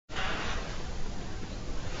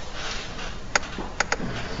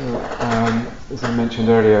So, as I mentioned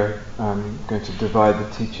earlier, I'm going to divide the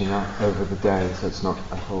teaching up over the day, so it's not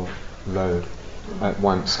a whole load at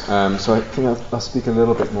once. So I think I'll speak a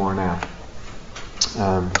little bit more now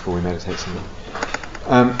before we meditate some more.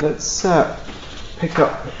 Let's pick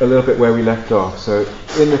up a little bit where we left off. So,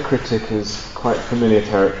 in the critic is quite familiar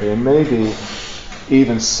territory, and maybe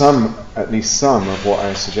even at least some of what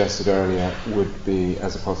I suggested earlier would be,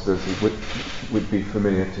 as a possibility, would be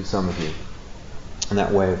familiar to some of you. And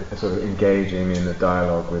that way of sort of engaging in a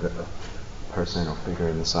dialogue with a person or figure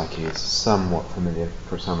in the psyche is somewhat familiar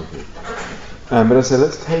for some of you. But as I say,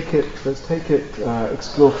 let's take it,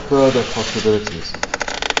 explore further possibilities.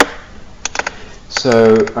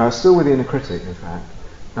 So, still with the inner critic, in fact,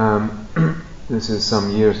 this is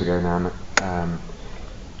some years ago now.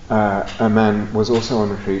 A man was also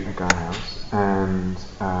on retreat at Gaia House and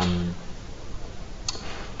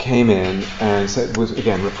came in and was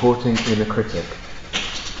again reporting inner critic.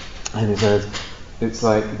 And he says, it's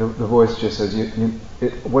like the voice just says,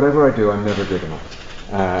 whatever I do, I'm never good enough.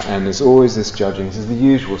 And there's always this judging. He says the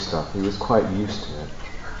usual stuff. He was quite used to it.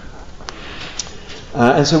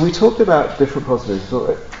 And so we talked about different possibilities,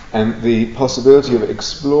 and the possibility of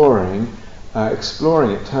exploring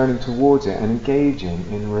it, turning towards it, and engaging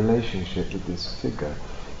in relationship with this figure.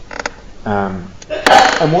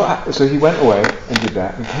 So he went away and did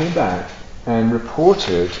that, and came back and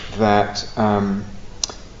reported that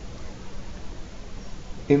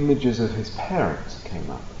images of his parents came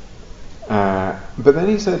up. But then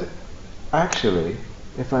he said, actually,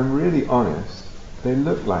 if I'm really honest, they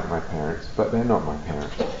look like my parents, but they're not my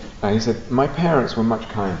parents. And he said, my parents were much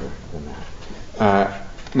kinder than that.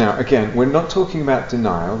 Now, again, we're not talking about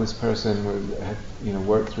denial. This person had,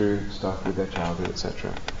 worked through stuff with their childhood,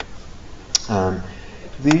 etc.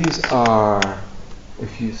 These are,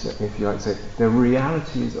 if you like to say, they're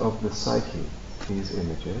realities of the psyche. These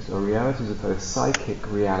images, or realities of those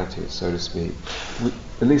psychic realities, so to speak.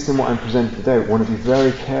 At least in what I'm presenting today, we want to be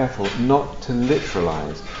very careful not to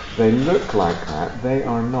literalize. They look like that. They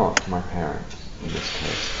are not my parents in this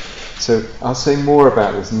case. So I'll say more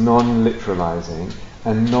about this non-literalizing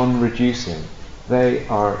and non-reducing. They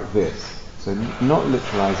are this. So not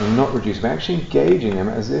literalizing, not reducing, but actually engaging them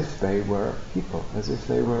as if they were people, as if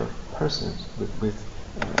they were persons with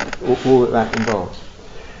all that involves.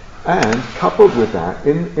 And coupled with that,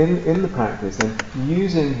 in the practice, and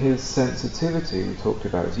using his sensitivity, we talked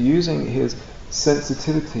about it, using his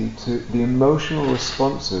sensitivity to the emotional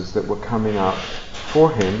responses that were coming up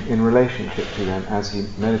for him in relationship to them as he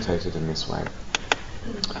meditated in this way.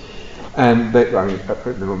 And there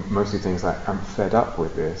were mostly things like, I'm fed up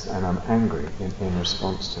with this and I'm angry in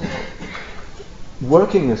response to it.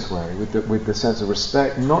 Working this way with the sense of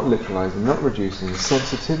respect, not literalizing, not reducing,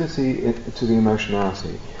 sensitivity to the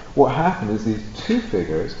emotionality, what happened is these two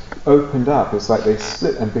figures opened up. It's like they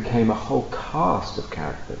split and became a whole cast of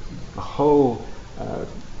characters, a whole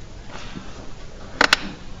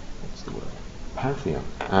pantheon,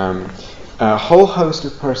 a whole host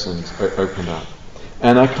of persons opened up.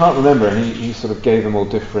 And I can't remember, and he sort of gave them all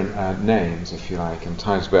different names, if you like, and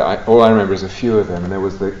times, but all I remember is a few of them. And there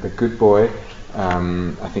was the good boy,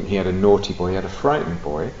 I think he had a naughty boy, he had a frightened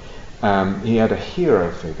boy, he had a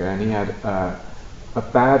hero figure, and he had a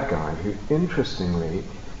bad guy who, interestingly,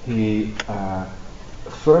 he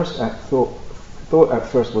thought at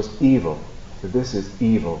first was evil. So this is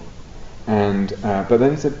evil. And but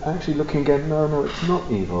then he said, actually looking again, no, it's not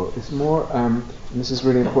evil. It's more, and this is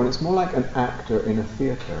really important, it's more like an actor in a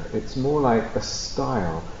theatre. It's more like a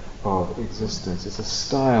style of existence. It's a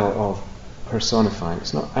style of personifying.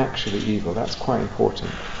 It's not actually evil. That's quite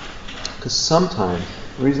important. Because sometimes,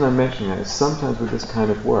 the reason I'm mentioning that is sometimes with this kind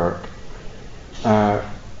of work,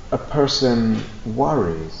 a person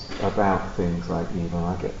worries about things like evil.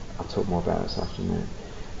 I'll talk more about it this afternoon.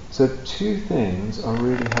 So two things are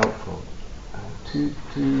really helpful.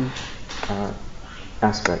 Two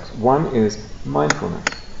aspects. One is mindfulness.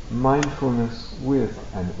 Mindfulness with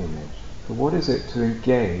an image. So what is it to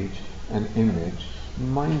engage an image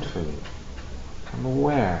mindfully? I'm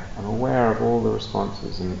aware of all the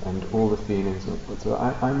responses and all the feelings. So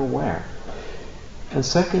I'm aware. And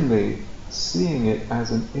secondly, seeing it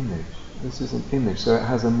as an image. This is an image, so it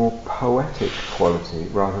has a more poetic quality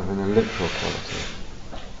rather than a literal quality.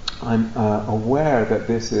 I'm aware that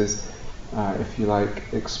this is, if you like,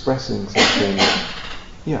 expressing something,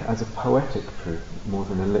 as a poetic truth more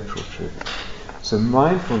than a literal truth. So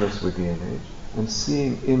mindfulness with the image and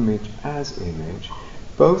seeing image as image,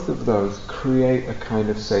 both of those create a kind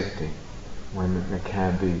of safety when there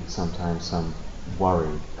can be sometimes some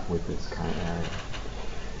worry with this kind of area.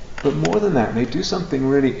 But more than that, they do something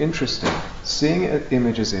really interesting. seeing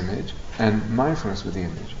image as image and mindfulness with the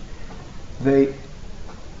image, they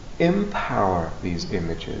empower these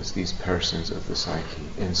images, these persons of the psyche,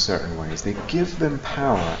 in certain ways. They give them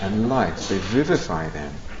power and life. They vivify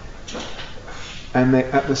them. And they,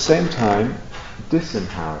 at the same time,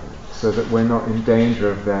 disempower them, so that we're not in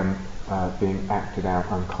danger of them being acted out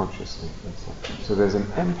unconsciously. So there's an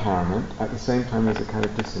empowerment, at the same time there's a kind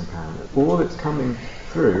of disempowerment. All that's coming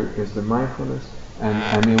through is the mindfulness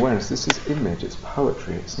and the awareness. This is image, it's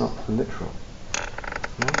poetry, it's not literal.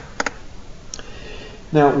 Yeah?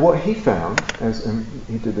 Now, what he found, and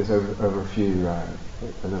he did this over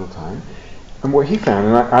a little time, and what he found,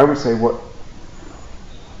 and I would say what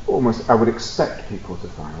almost I would expect people to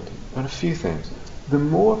find, are a few things. The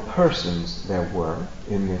more persons there were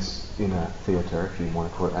in this inner theatre, if you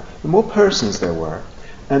want to call it that, the more persons there were,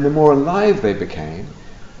 and the more alive they became,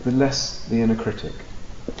 the less the inner critic.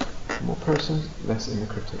 The more persons, less inner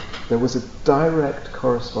critic. There was a direct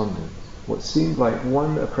correspondence. What seemed like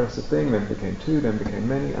one oppressive thing then became two, then became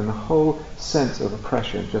many, and the whole sense of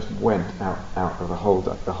oppression just went out of the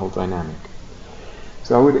whole dynamic.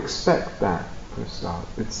 So I would expect that for a start.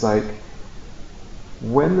 It's like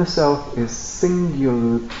when the self is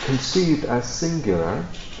conceived as singular,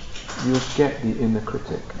 you'll get the inner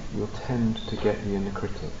critic. You'll tend to get the inner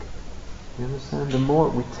critic. You understand? The more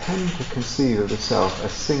we tend to conceive of the self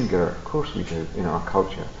as singular, of course we do in our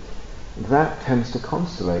culture, that tends to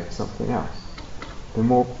constellate something else. The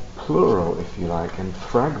more plural, if you like, and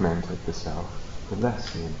fragmented the self, the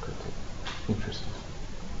less the inner critic. Interesting.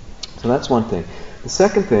 So that's one thing. The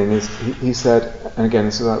second thing is, he said, and again,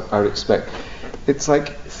 this is what I would expect, it's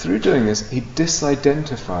like through doing this, he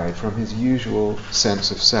disidentified from his usual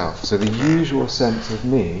sense of self. So the usual sense of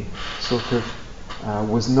me sort of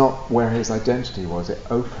was not where his identity was, it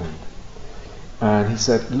opened. And he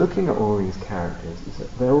said, looking at all these characters, he said,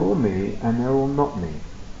 they're all me and they're all not me.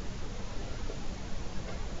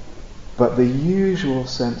 But the usual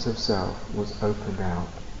sense of self was opened out,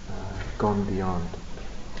 gone beyond.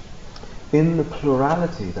 In the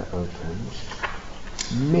plurality that opened,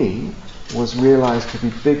 me was realized to be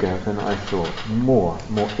bigger than I thought, more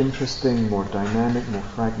interesting, more dynamic, more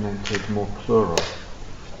fragmented, more plural.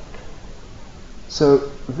 So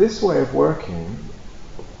this way of working,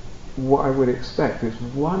 what I would expect is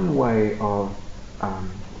one way of,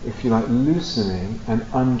 if you like, loosening and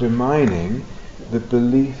undermining the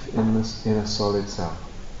belief in a solid self.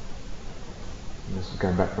 And this is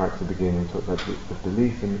going back right to the beginning, talk about the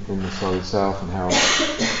belief in the solid self and how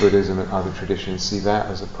Buddhism and other traditions see that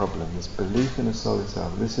as a problem, this belief in a solid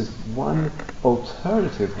self. This is one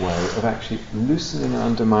alternative way of actually loosening and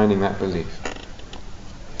undermining that belief.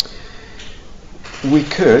 We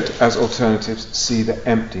could, as alternatives, see the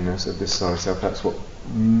emptiness of this solid self. That's what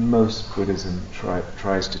most Buddhism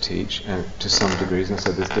tries to teach, and to some degrees, and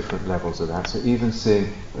so there's different levels of that. So even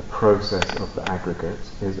seeing the process of the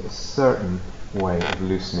aggregates is a certain way of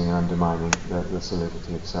loosening and undermining the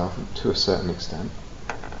solidity of self, to a certain extent.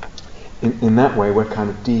 In that way, we're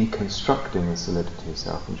kind of deconstructing the solidity of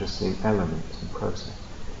self and just seeing elements and process.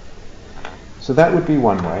 So that would be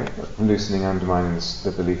one way of loosening and undermining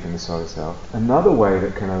the belief in the solid self. Another way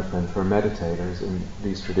that can open for meditators in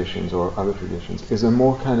these traditions or other traditions is a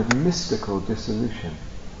more kind of mystical dissolution.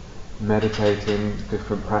 Meditating,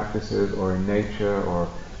 different practices, or in nature, or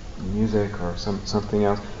music, or something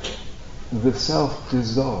else. The self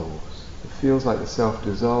dissolves. It feels like the self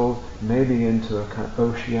dissolves, maybe into a kind of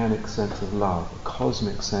oceanic sense of love, a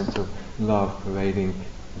cosmic sense of love pervading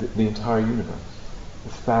the entire universe. The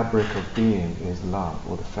fabric of being is love,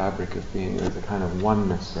 or the fabric of being is a kind of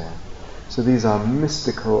oneness there. So these are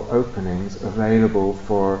mystical openings available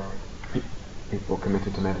for people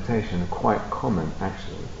committed to meditation, quite common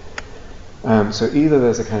actually. So either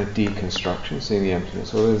there's a kind of deconstruction, seeing the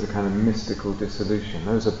emptiness, or there's a kind of mystical dissolution.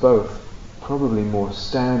 Those are both probably more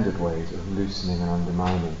standard ways of loosening and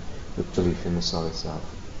undermining the belief in the solid self.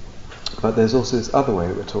 But there's also this other way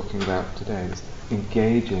that we're talking about today, this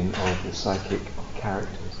engaging of the psychic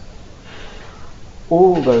characters.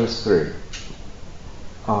 All those three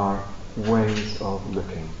are ways of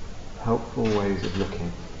looking, helpful ways of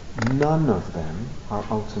looking. None of them are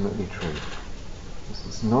ultimately true.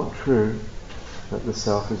 It's not true that the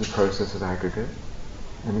self is a process of aggregate,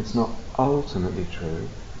 and it's not ultimately true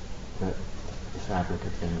that the fabric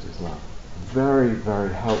of things is love. Very,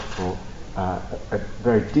 very helpful, a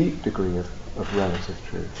very deep degree of relative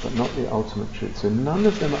truth, but not the ultimate truth. So none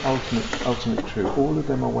of them are ultimate truth. All of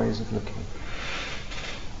them are ways of looking.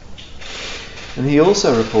 And he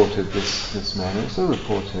also reported, this man also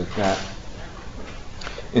reported that,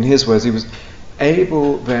 in his words, he was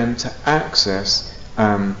able then to access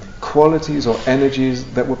qualities or energies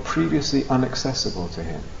that were previously inaccessible to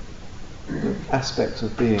him. Aspects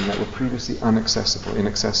of being that were previously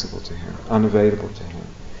inaccessible to him, unavailable to him.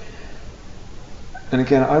 And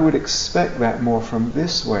again, I would expect that more from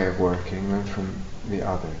this way of working than from the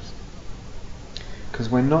others. Because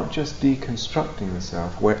we're not just deconstructing the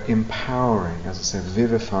self, we're empowering, as I said,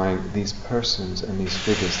 vivifying these persons and these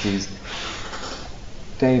figures, these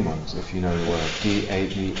daemons, if you know the word,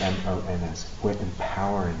 D-A-E-M-O-N-S. We're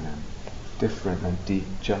empowering them, different than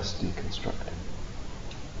just deconstructing.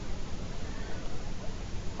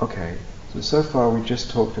 Okay, so far we've just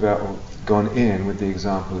talked about, or gone in with the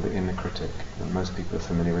example of the inner critic that most people are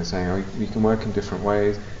familiar with, saying, oh, you can work in different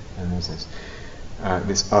ways, and there's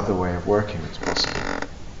this other way of working that's possible.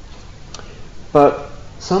 But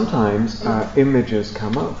sometimes images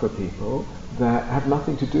come up for people that have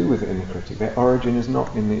nothing to do with the inner critic. Their origin is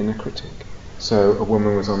not in the inner critic. So a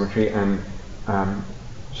woman was on retreat and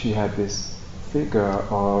she had this figure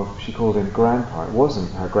of, she called him grandpa. It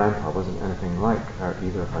wasn't her grandpa, wasn't anything like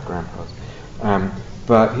either of her grandpas.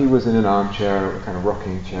 But he was in an armchair, a kind of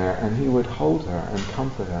rocking chair, and he would hold her and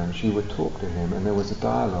comfort her, and she would talk to him, and there was a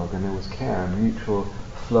dialogue, and there was care, and mutual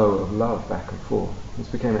flow of love back and forth. This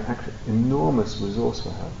became an enormous resource for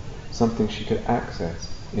her, something she could access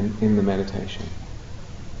in the meditation.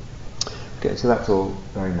 Okay, so that's all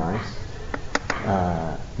very nice.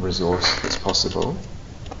 Resource that's possible.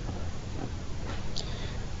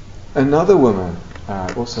 Another woman,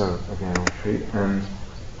 also again on retreat, and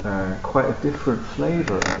quite a different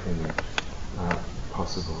flavour of image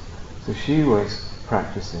possible. So she was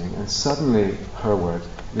practicing, and suddenly, her words,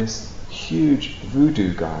 this huge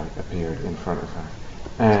voodoo guy appeared in front of her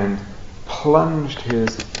and plunged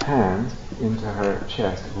his hand into her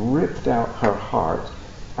chest, ripped out her heart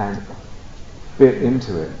and bit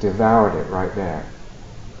into it, devoured it right there.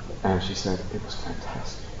 And she said, it was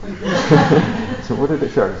fantastic. So what did it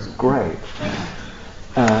feel? It was great.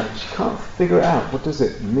 She can't figure it out. What does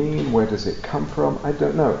it mean? Where does it come from? I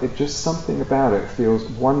don't know. It just, something about it feels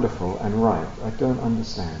wonderful and right. I don't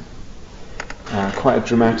understand. Quite a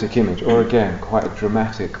dramatic image, or again, quite a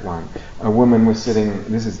dramatic one. A woman was sitting.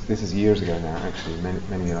 This is years ago now. Actually,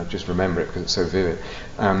 many I just remember it because it's so vivid.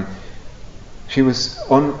 She was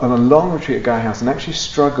on a long retreat at Gaia House and actually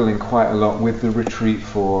struggling quite a lot with the retreat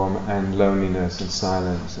form and loneliness and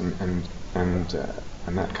silence and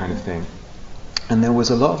that kind of thing. And there was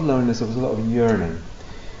a lot of loneliness, there was a lot of yearning.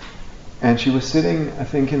 And she was sitting, I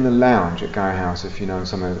think, in the lounge at Gaia House, if you know, in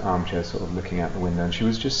some of those armchairs, sort of looking out the window, and she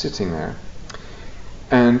was just sitting there.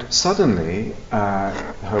 And suddenly,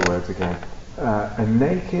 her words again, a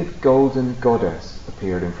naked golden goddess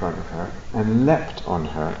appeared in front of her and leapt on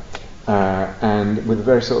her, and with a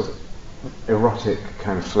very sort of erotic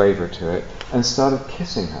kind of flavour to it, and started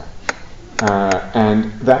kissing her.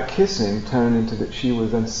 And that kissing turned into that she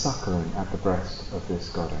was then suckling at the breast of this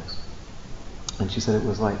goddess. And she said it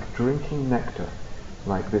was like drinking nectar,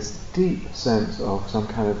 like this deep sense of some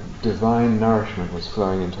kind of divine nourishment was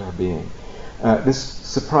flowing into her being. This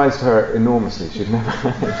surprised her enormously. She'd never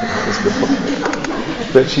had anything like this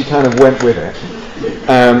before. But she kind of went with it.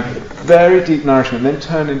 Very deep nourishment, then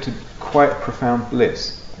turned into quite profound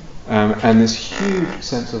bliss. And this huge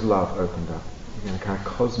sense of love opened up. A kind of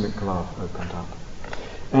cosmic love opened up.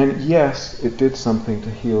 And yes, it did something to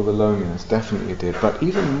heal the loneliness, definitely it did. But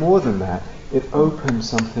even more than that, it opened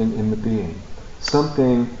something in the being.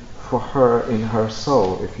 Something for her in her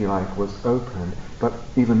soul, if you like, was open. But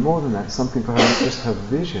even more than that, something for her, just her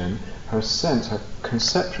vision, her sense, her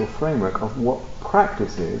conceptual framework of what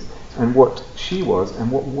practice is and what she was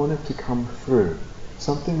and what wanted to come through.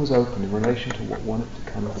 Something was open in relation to what wanted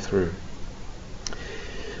to come through.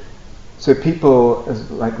 So people,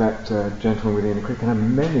 like that gentleman with the inner critic, can have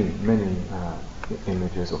many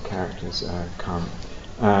images or characters come.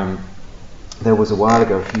 There was a while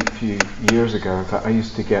ago, a few years ago, in fact, I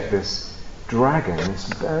used to get this dragon,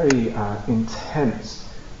 this very intense,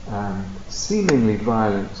 seemingly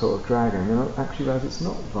violent sort of dragon. And I actually realised it's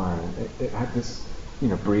not violent. It had this,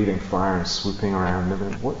 breathing fire and swooping around.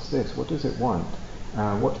 And what's this? What does it want?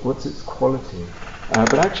 What's its quality?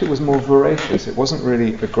 But actually it was more voracious. It wasn't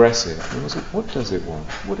really aggressive. It was, what does it want?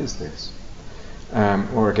 What is this?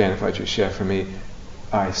 Or again, if I just share for me,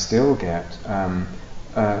 I still get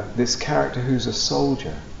this character who's a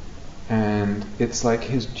soldier, and it's like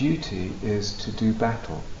his duty is to do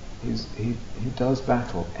battle. He does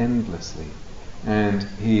battle endlessly, and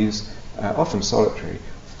he's often solitary,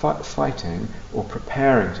 fighting or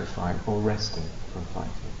preparing to fight or resting from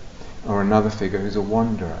fighting. Or another figure who's a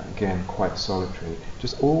wanderer, again quite solitary,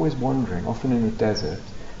 just always wandering, often in the desert,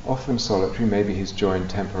 often solitary. Maybe he's joined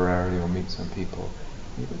temporarily or meets some people.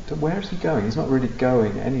 Where is he going? He's not really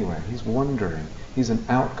going anywhere. He's wandering. He's an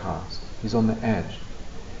outcast. He's on the edge.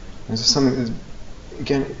 There's something that's,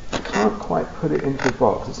 again, I can't quite put it into a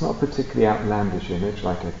box. It's not a particularly outlandish image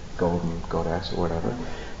like a golden goddess or whatever.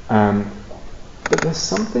 But there's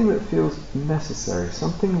something that feels necessary.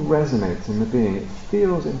 Something resonates in the being. It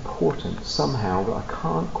feels important somehow that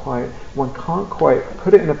one can't quite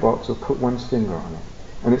put it in a box or put one's finger on it.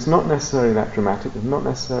 And it's not necessarily that dramatic. It's not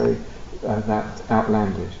necessarily that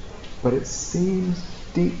outlandish. But it seems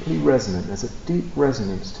deeply resonant. There's a deep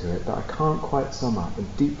resonance to it that I can't quite sum up,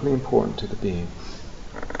 and deeply important to the being.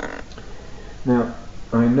 Now,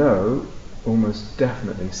 I know almost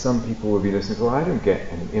definitely some people will be listening. Well, I don't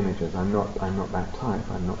get any images. I'm not that type.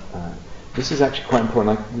 This is actually quite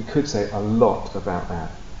important. We could say a lot about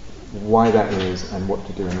that, why that is, and what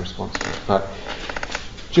to do in response to it. But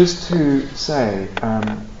just to say,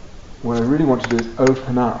 what I really want to do is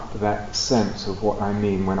open up that sense of what I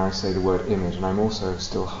mean when I say the word image, and I'm also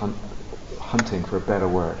still hunting for a better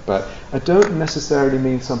word. But I don't necessarily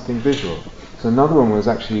mean something visual. So another one was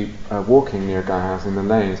actually walking near Gaia House in the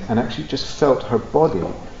lanes, and actually just felt her body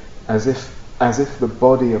as if the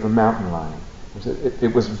body of a mountain lion.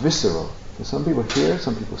 It was visceral. So some people hear,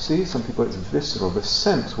 some people see, some people it's visceral. The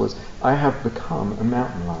sense was, I have become a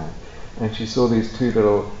mountain lion. And she saw these two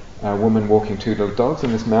little women walking two little dogs,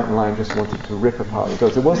 and this mountain lion just wanted to rip apart the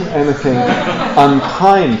dogs. There wasn't anything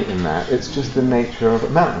unkind in that. It's just the nature of a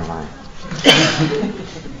mountain lion.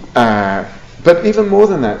 But even more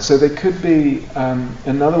than that, so there could be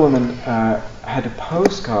another woman had a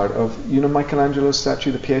postcard of, Michelangelo's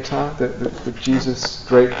statue, the Pietà, the Jesus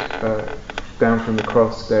draped down from the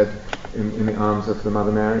cross, dead in the arms of the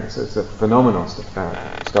Mother Mary. So it's a phenomenal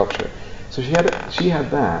sculpture. So she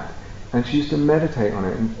had that, and she used to meditate on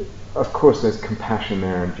it. And of course, there's compassion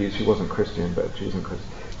there, and she wasn't Christian, but she isn't Christian.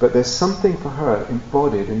 But there's something for her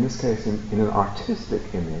embodied, in this case, in an artistic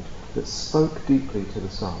image that spoke deeply to the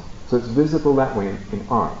soul. So it's visible that way in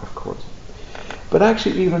art, of course. But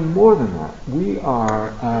actually, even more than that, we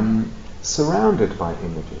are surrounded by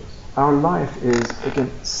images. Our life is, again,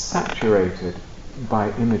 saturated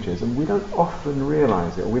by images, and we don't often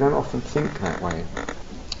realize it, or we don't often think that way.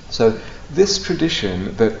 So this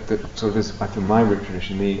tradition that sort of is, I think, my root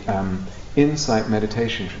tradition, the insight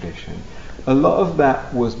meditation tradition, a lot of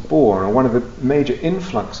that was born, or one of the major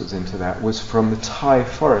influxes into that was from the Thai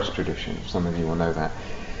forest tradition. Some of you will know that.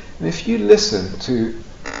 And if you listen to,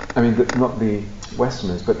 not the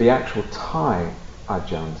Westerners, but the actual Thai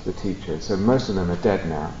Ajahns, the teachers, so most of them are dead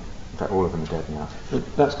now. In fact, all of them are dead now.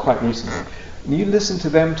 But that's quite recently. When you listen to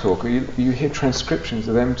them talk, or you hear transcriptions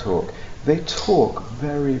of them talk, they talk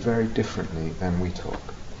very, very differently than we talk.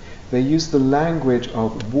 They use the language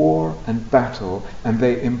of war and battle, and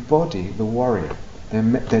they embody the warrior.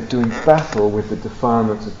 They're doing battle with the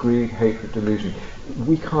defilements of greed, hatred, delusion.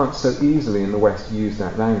 We can't so easily in the West use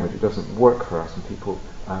that language. It doesn't work for us, and people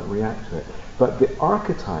react to it. But the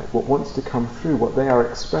archetype, what wants to come through, what they are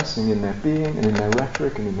expressing in their being and in their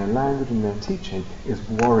rhetoric and in their language and their teaching, is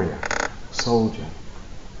warrior, soldier.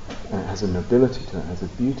 And it has a nobility to it, it has a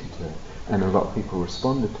beauty to it. And a lot of people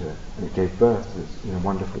responded to it, and it gave birth to this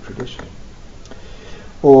wonderful tradition.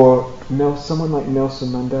 Or someone like Nelson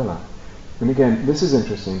Mandela. And again, this is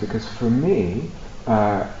interesting because for me,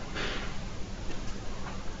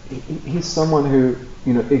 he's someone who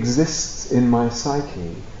exists in my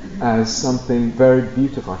psyche as something very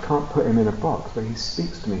beautiful. I can't put him in a box, but he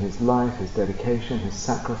speaks to me. His life, his dedication, his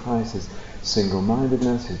sacrifice, his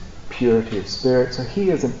single-mindedness, his purity of spirit. So he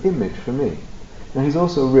is an image for me. Now he's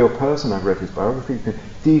also a real person. I've read his biography. You can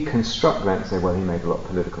deconstruct that and say, well, he made a lot of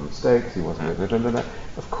political mistakes. He wasn't.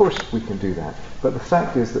 Of course we can do that. But the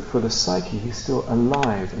fact is that for the psyche, he's still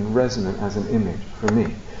alive and resonant as an image for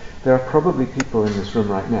me. There are probably people in this room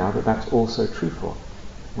right now that's also true for.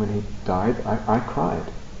 When he died, I cried.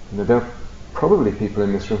 There are probably people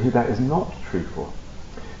in this room who that is not true for.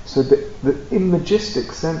 So the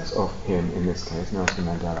imagistic sense of him, in this case, Nelson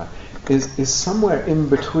Mandela, is somewhere in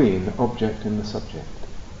between the object and the subject.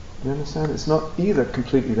 Do you understand? It's not either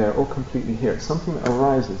completely there or completely here. It's something that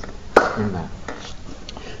arises in that.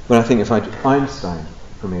 But I think Einstein,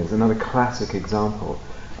 for me, is another classic example.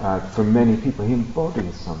 For many people, he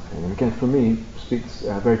embodies something. And again, for me, speaks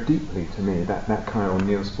very deeply to me, that kind of, or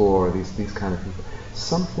Niels Bohr, these kind of people.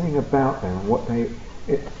 Something about them, what they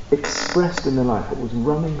expressed in their life, what was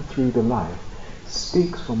running through the life,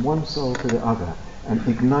 speaks from one soul to the other and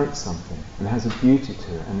ignites something, and has a beauty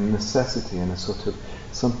to it, and a necessity, and a sort of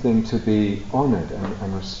something to be honoured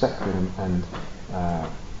and respected and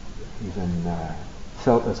even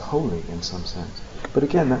felt as holy in some sense. But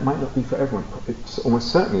again, that might not be for everyone. It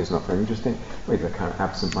almost certainly is not for everyone. You just think, well, he's a kind of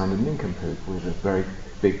absent-minded nincompoop with a very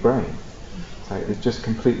big brain. So it just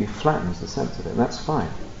completely flattens the sense of it, and that's fine.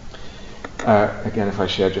 Again, if I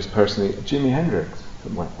share just personally, Jimi Hendrix,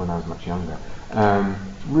 when I was much younger,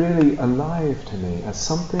 really alive to me as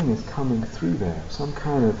something is coming through there, some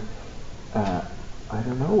kind of, I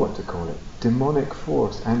don't know what to call it, demonic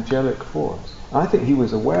force, angelic force. I think he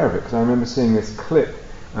was aware of it, because I remember seeing this clip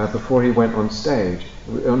before he went on stage,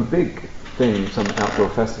 on a big thing, some outdoor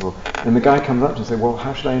festival, and the guy comes up to him and says, well,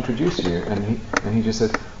 how should I introduce you? And he just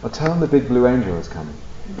said, I'll tell him the big blue angel is coming.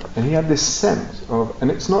 And he had this sense of, and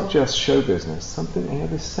it's not just show business, he had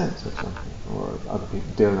this sense of something, or other people,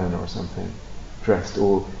 Dylan or something, dressed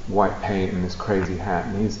all white paint and this crazy hat,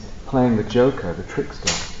 and he's playing the Joker, the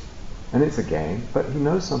trickster. And it's a game, but he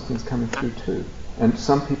knows something's coming through too. And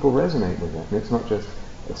some people resonate with it, and it's not just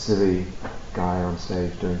a silly guy on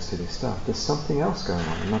stage doing silly stuff. There's something else going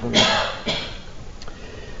on, another level.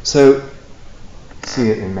 So, see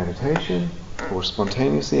it in meditation, or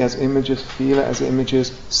spontaneously as images, feel it as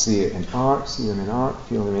images, see it in art, see them in art,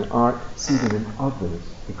 feel them in art, see them in others,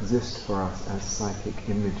 exist for us as psychic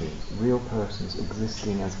images, real persons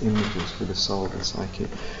existing as images for the soul, the psychic,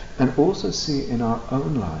 and also see in our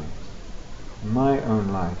own lives, my own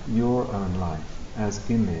life, your own life, as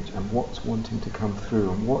image, and what's wanting to come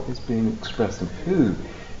through, and what is being expressed, and who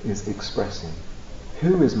is expressing.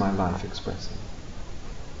 Who is my life expressing?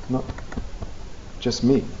 Not just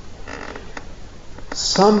me.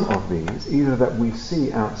 Some of these, either that we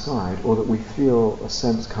see outside or that we feel a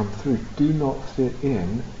sense come through, do not fit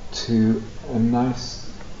in to a nice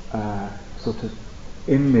sort of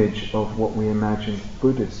image of what we imagine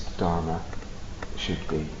Buddhist Dharma should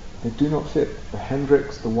be. They do not fit. The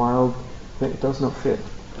Hendrix, the wild thing, it does not fit.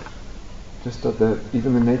 Just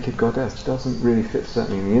even the naked goddess doesn't really fit,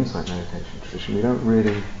 certainly in the insight meditation tradition. We don't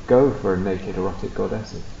really go for naked erotic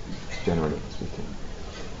goddesses, generally speaking.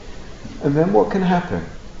 And then what can happen?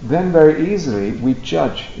 Then very easily we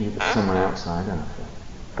judge either someone outside,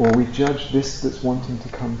 or we judge this that's wanting to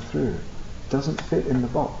come through. It doesn't fit in the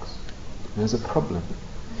box. There's a problem.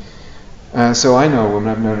 So I know a woman,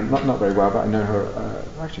 I've known her not very well, but I know her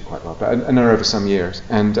actually quite well, but I know her over some years,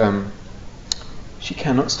 and she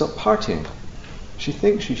cannot stop partying. She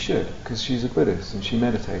thinks she should, because she's a Buddhist and she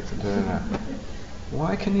meditates and da.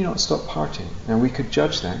 Why can you not stop partying? Now we could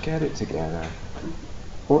judge that, get it together.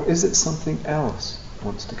 Or is it something else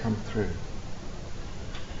wants to come through?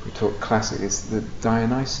 We talk classic, it's the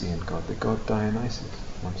Dionysian god, the god Dionysus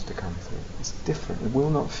wants to come through. It's different, it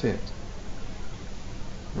will not fit.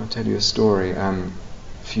 I'll tell you a story. A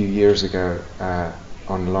few years ago,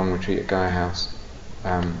 on a long retreat at Gaia House,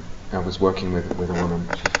 I was working with a woman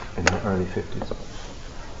in her early 50s.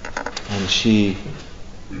 And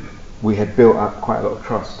we had built up quite a lot of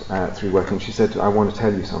trust through working. She said, I want to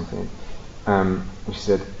tell you something. And she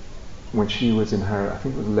said, when she was in her, I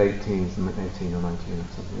think it was late teens, 18 or 19 or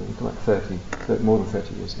something, it was like more than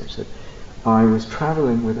 30 years ago, she said, I was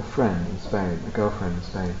travelling with a friend in Spain, a girlfriend in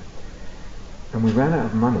Spain, and we ran out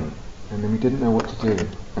of money, and then we didn't know what to do.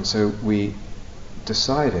 And so we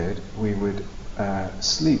decided we would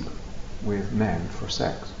sleep with men for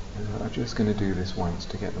sex. And I'm just going to do this once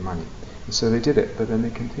to get the money. And so they did it, but then they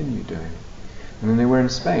continued doing it. And then they were in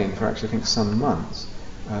Spain for actually, I think, some months,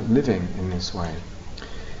 living in this way.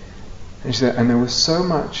 And she said, and there was so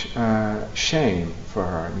much shame for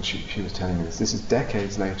her, and she was telling me this. This is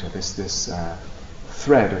decades later. This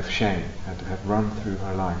thread of shame had run through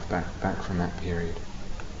her life back from that period.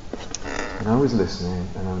 And I was listening,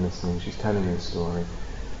 and I'm listening. She's telling me the story,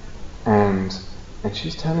 and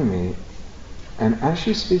she's telling me, and as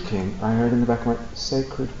she's speaking, I heard in the back of my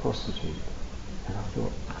sacred prostitute, and I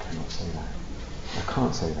thought, I cannot say that. I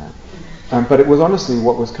can't say that. But it was honestly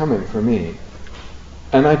what was coming for me.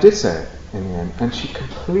 And I did say it in the end, and she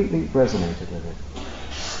completely resonated with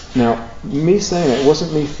it. Now, me saying it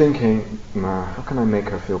wasn't me thinking, how can I make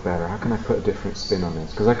her feel better? How can I put a different spin on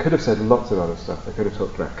this? Because I could have said lots of other stuff. I could have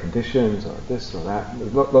talked about conditions, or this or that.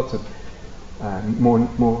 Lots of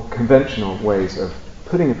more conventional ways of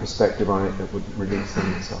putting a perspective on it that would release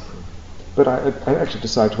any suffering. But I actually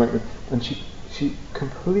decided to went with, and she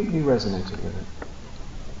completely resonated with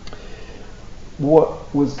it.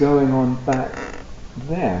 What was going on back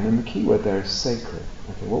then, and the key word there is sacred.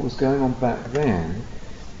 Okay, what was going on back then,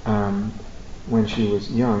 when she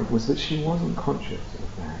was young, was that she wasn't conscious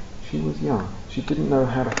of that. She was young. She didn't know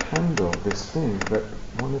how to handle this thing that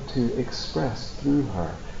wanted to express through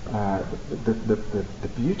her the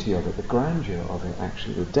beauty of it, the grandeur of it,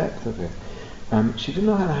 actually, the depth of it. She didn't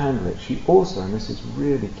know how to handle it. She also, and this is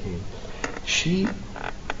really key, she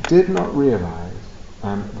did not realize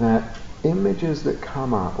that images that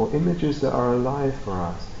come up, or images that are alive for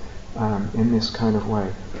us in this kind of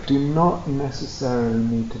way, do not necessarily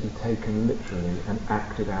need to be taken literally and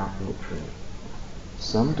acted out literally.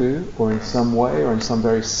 Some do, or in some way, or in some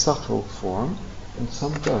very subtle form, and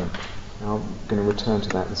some don't. Now, I'm going to return to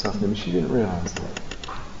that this afternoon. She didn't realize that.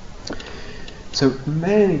 So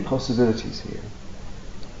many possibilities here.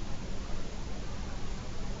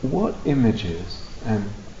 What images and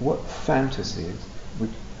what fantasies,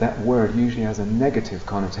 which that word usually has a negative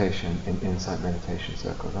connotation in insight meditation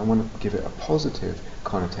circles. I want to give it a positive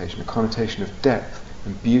connotation, a connotation of depth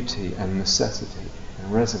and beauty and necessity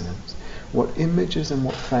and resonance. What images and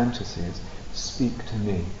what fantasies speak to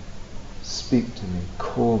me,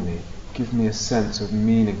 call me, give me a sense of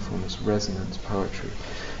meaningfulness, resonance, poetry.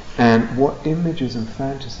 And what images and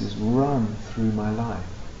fantasies run through my life,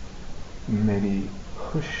 maybe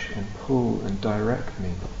push and pull and direct me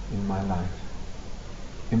in my life,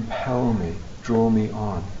 impel me, draw me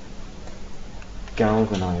on,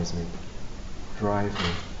 galvanize me, drive me.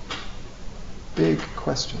 Big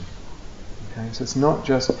question. Okay, so it's not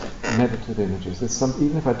just meditative images. There's some,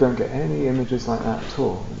 even if I don't get any images like that at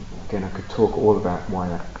all. Again, I could talk all about why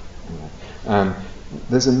that. Anyway.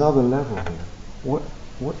 There's another level here.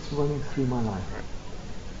 What's running through my life?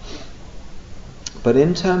 But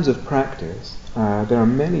in terms of practice, there are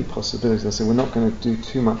many possibilities. I say we're not going to do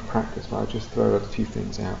too much practice, but I'll just throw a few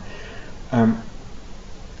things out.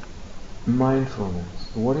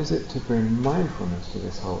 Mindfulness. What is it to bring mindfulness to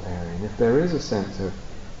this whole area? And if there is a sense of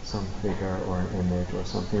some figure or an image or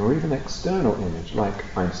something, or even external image,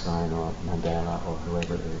 like Einstein or Mandela or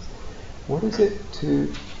whoever it is, what is it to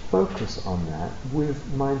focus on that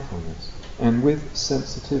with mindfulness and with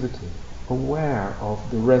sensitivity, aware of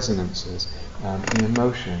the resonances, the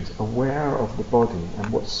emotions, aware of the body and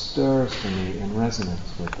what stirs for me in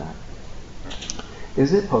resonance with that?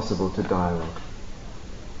 Is it possible to dialogue?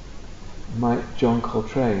 Might John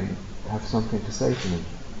Coltrane have something to say to me?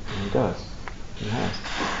 And he does. He has.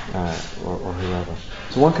 Or whoever.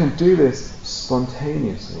 So one can do this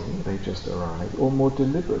spontaneously, they just arrive, or more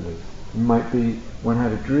deliberately. It might be one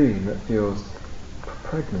had a dream that feels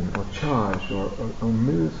pregnant or charged or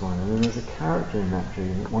moves one, and then there's a character in that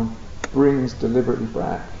dream that one brings deliberately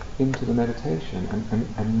back into the meditation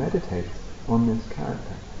and meditates on this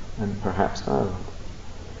character and perhaps dialogue.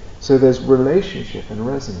 So there's relationship and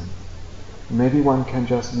resonance. Maybe one can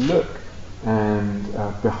just look and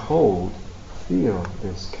behold, feel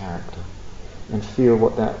this character and feel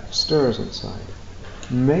what that stirs inside.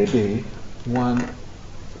 Maybe one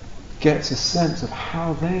gets a sense of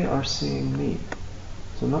how they are seeing me.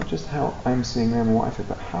 So not just how I'm seeing them and what I feel,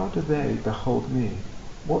 but how do they behold me?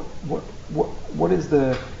 What is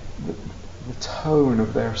the tone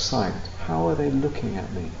of their sight? How are they looking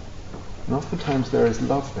at me? And oftentimes there is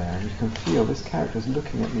love there, and you can feel this character is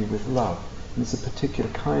looking at me with love. And it's a particular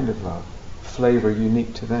kind of love, flavour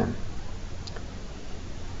unique to them.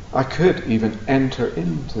 I could even enter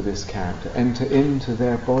into this character, enter into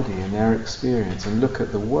their body and their experience and look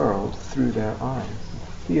at the world through their eyes.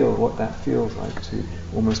 Feel what that feels like to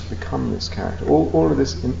almost become this character. All of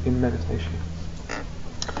this in meditation.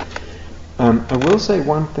 I will say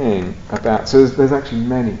one thing about, so there's actually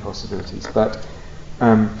many possibilities, but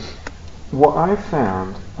what I've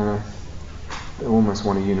found, and I almost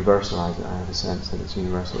want to universalize it, I have a sense that it's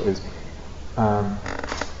universal, is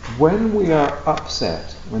when we are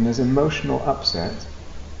upset, when there's emotional upset,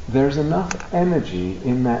 there's enough energy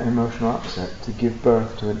in that emotional upset to give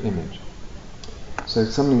birth to an image. So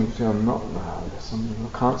something you feel something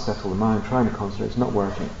I can't settle the mind, trying to concentrate, it's not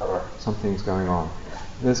working, or something's going on.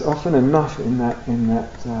 There's often enough in that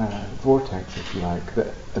vortex, if you like,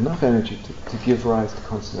 that enough energy to give rise to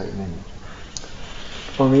constellate an image.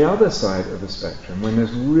 On the other side of the spectrum, when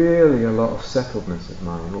there's really a lot of settledness of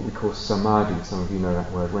mind, what we call samadhi, some of you know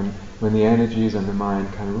that word, when the energies and the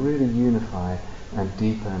mind kind of really unify and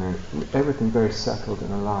deepen and everything very settled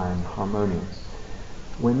and aligned, harmonious.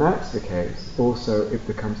 When that's the case, also it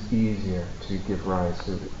becomes easier to give rise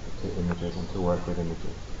to images and to work with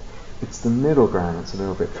images. It's the middle ground that's a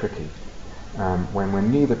little bit tricky, when we're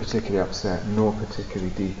neither particularly upset nor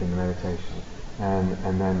particularly deep in the meditation.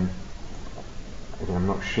 And then, again, I'm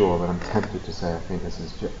not sure, but I'm tempted to say, I think this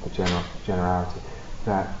is the generality,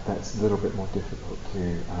 that's a little bit more difficult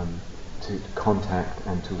to contact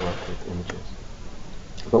and to work with images.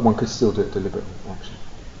 But one could still do it deliberately, actually.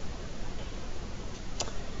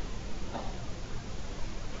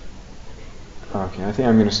 Okay, I think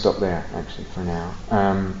I'm going to stop there, actually, for now,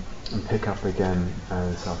 and pick up again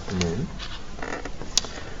this afternoon.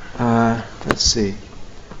 Let's see.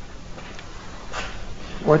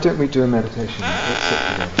 Why don't we do a meditation? Let's sit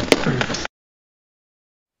together.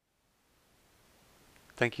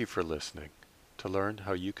 Thank you for listening. To learn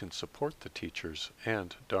how you can support the teachers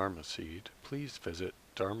and Dharma Seed, please visit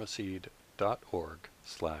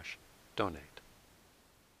dharmaseed.org/donate.